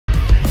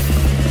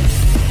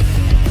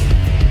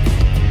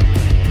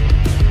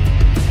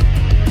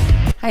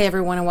Hi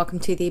everyone and welcome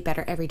to the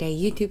Better Everyday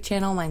YouTube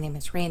channel. My name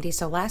is Randy.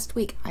 So last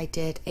week I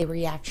did a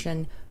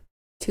reaction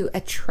to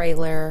a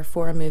trailer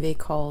for a movie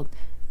called,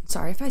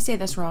 sorry if I say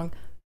this wrong,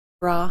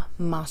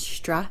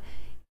 Shamshera,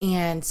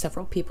 and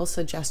several people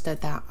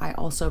suggested that I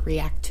also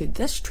react to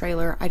this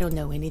trailer. I don't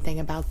know anything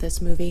about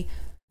this movie,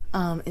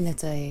 and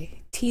it's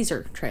a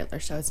teaser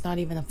trailer, so it's not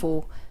even a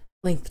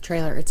full-length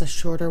trailer. It's a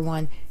shorter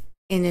one,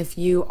 and if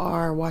you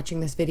are watching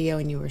this video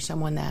and you are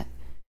someone that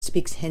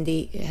speaks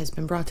Hindi, it has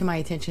been brought to my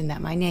attention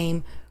that my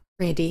name,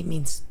 Randi,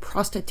 means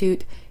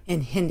prostitute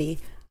in Hindi.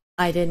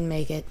 I didn't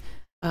make it.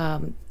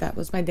 That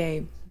was my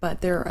name,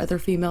 but there are other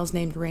females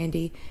named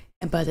Randi,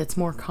 but it's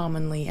more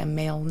commonly a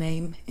male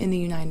name in the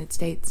United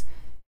States,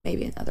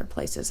 maybe in other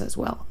places as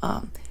well.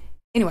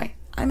 Anyway,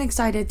 I'm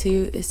excited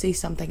to see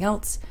something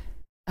else.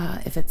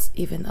 If it's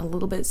even a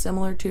little bit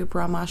similar to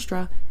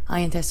Brahmastra,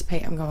 I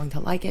anticipate I'm going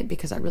to like it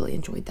because I really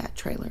enjoyed that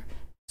trailer.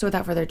 So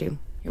without further ado,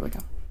 here we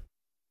go.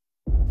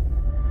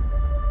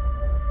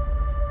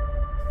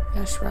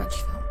 Yash Raj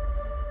film.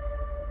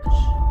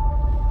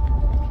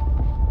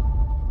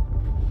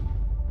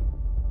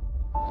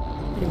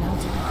 Pretty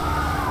mountain.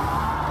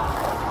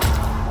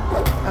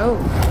 Oh.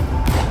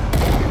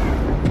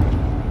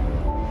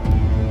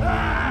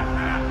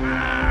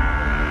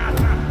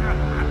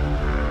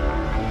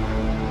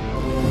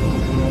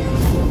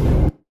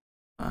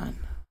 Fun.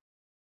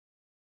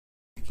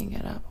 Picking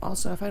it up.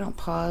 Also, if I don't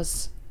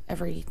pause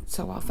every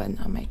so often,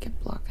 I might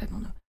get blocked. I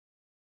don't know.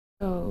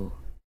 So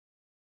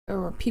there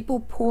were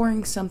people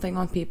pouring something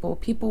on people,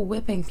 people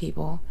whipping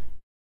people,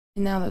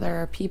 and now that there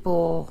are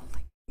people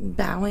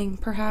bowing,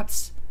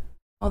 perhaps,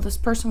 while this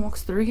person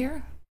walks through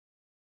here.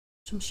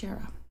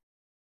 Shamshera.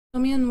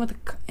 Tell me in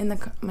the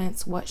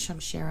comments what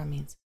Shamshera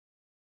means.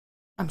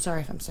 I'm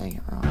sorry if I'm saying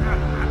it wrong.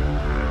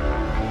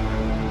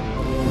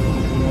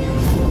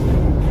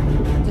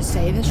 To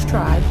save this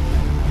tribe.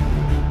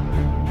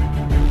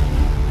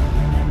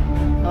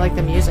 I like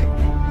the music.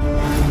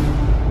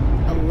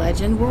 A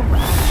legend will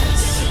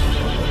rise.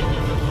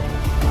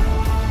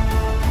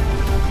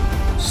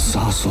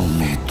 सांसों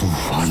में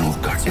तूफानों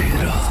का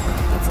डेरा,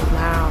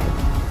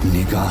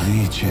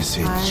 निगाहें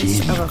जैसे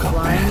चील का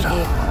पहरा,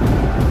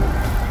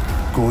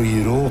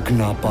 कोई रोक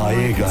ना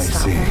पाएगा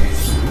इसे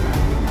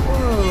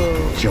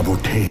जब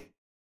उठे.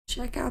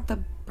 Check out the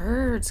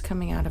birds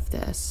coming out of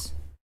this.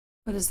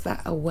 What is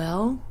that, a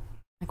well?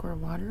 Like where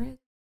water is? I'm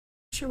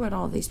not sure what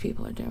all these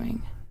people are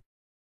doing.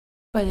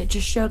 But it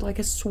just showed like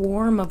a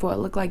swarm of what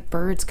looked like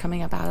birds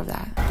coming up out of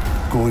that.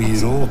 कोई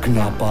रोक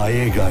ना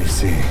पाएगा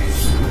इसे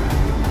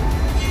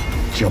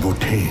जब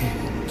उठे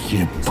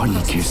ये बन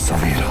के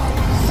सवेरा.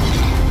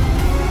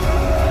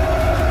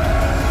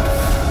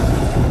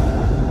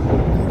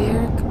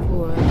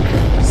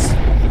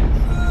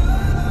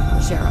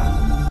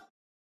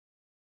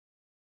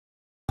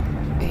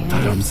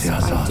 धर्म से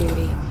आजाद.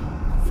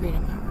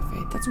 Freedom over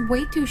faith. That's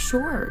way too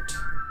short.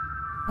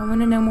 I want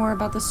to know more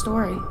about the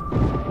story.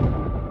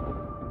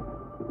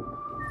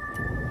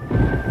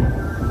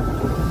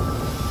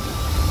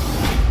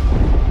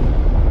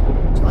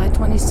 July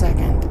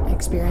 22nd.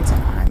 Experience in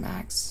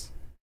IMAX.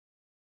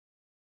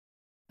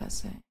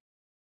 That's it.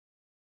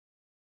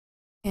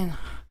 And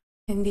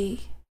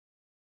Hindi,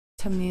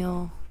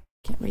 Tamil,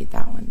 can't read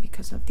that one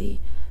because of the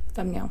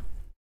thumbnail.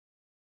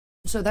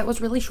 So that was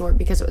really short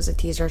because it was a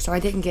teaser, so I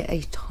didn't get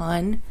a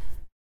ton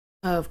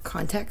of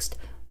context.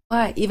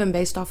 But even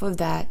based off of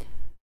that,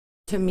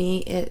 to me,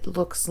 it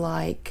looks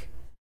like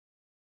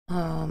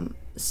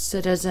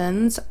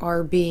citizens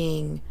are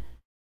being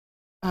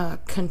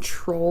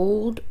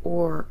controlled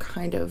or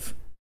kind of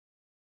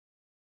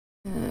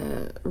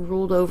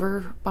ruled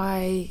over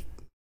by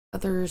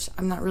others.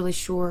 I'm not really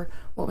sure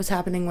what was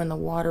happening when the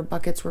water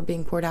buckets were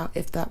being poured out,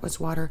 if that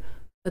was water,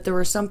 but there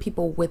were some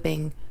people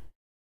whipping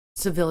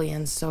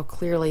civilians, so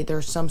clearly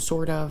there's some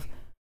sort of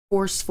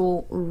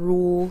forceful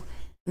rule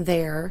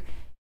there.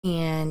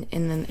 And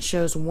then it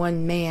shows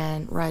one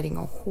man riding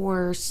a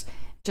horse,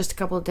 just a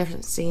couple of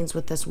different scenes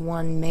with this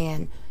one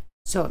man,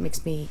 so it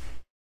makes me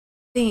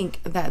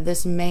think that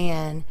this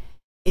man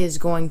is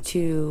going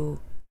to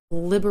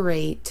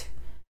liberate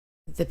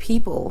the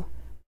people,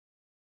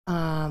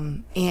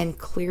 and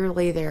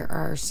clearly there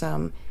are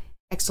some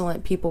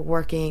excellent people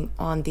working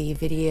on the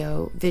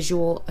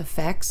visual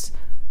effects,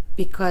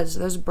 because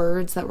those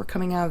birds that were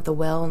coming out of the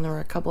well, and there were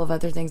a couple of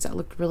other things that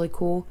looked really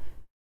cool.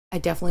 I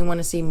definitely want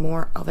to see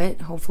more of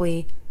it.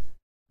 Hopefully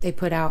they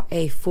put out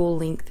a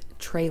full-length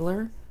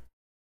trailer.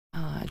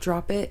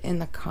 Drop it in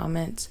the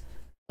comments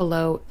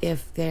below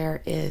if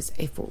there is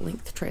a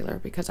full-length trailer,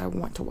 because I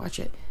want to watch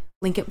it.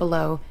 Link it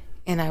below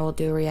and I will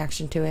do a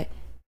reaction to it.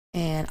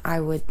 And I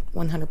would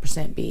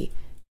 100% be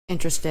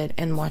interested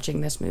in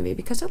watching this movie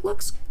because it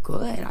looks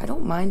good. I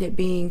don't mind it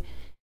being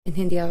in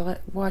Hindi. I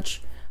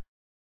watch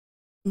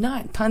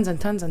not tons and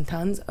tons and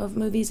tons of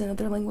movies in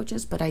other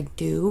languages, but I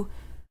do.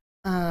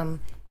 And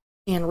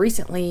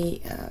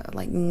recently,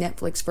 like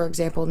Netflix, for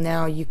example,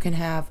 now you can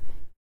have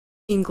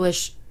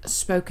English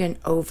spoken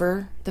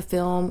over the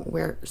film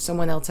where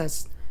someone else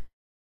has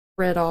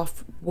read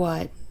off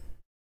what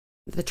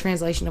the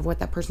translation of what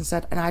that person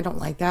said, and I don't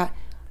like that.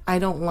 I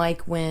don't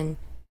like when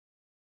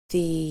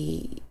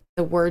the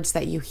words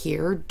that you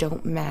hear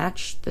don't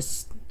match the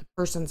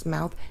person's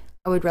mouth.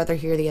 I would rather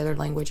hear the other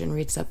language and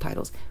read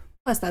subtitles.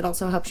 Plus, that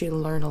also helps you to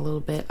learn a little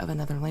bit of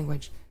another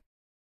language,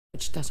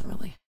 which doesn't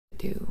really have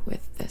to do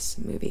with this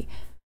movie.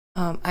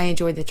 I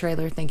enjoyed the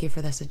trailer. Thank you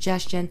for the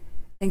suggestion.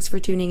 Thanks for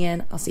tuning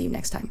in. I'll see you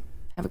next time.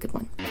 Have a good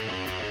one.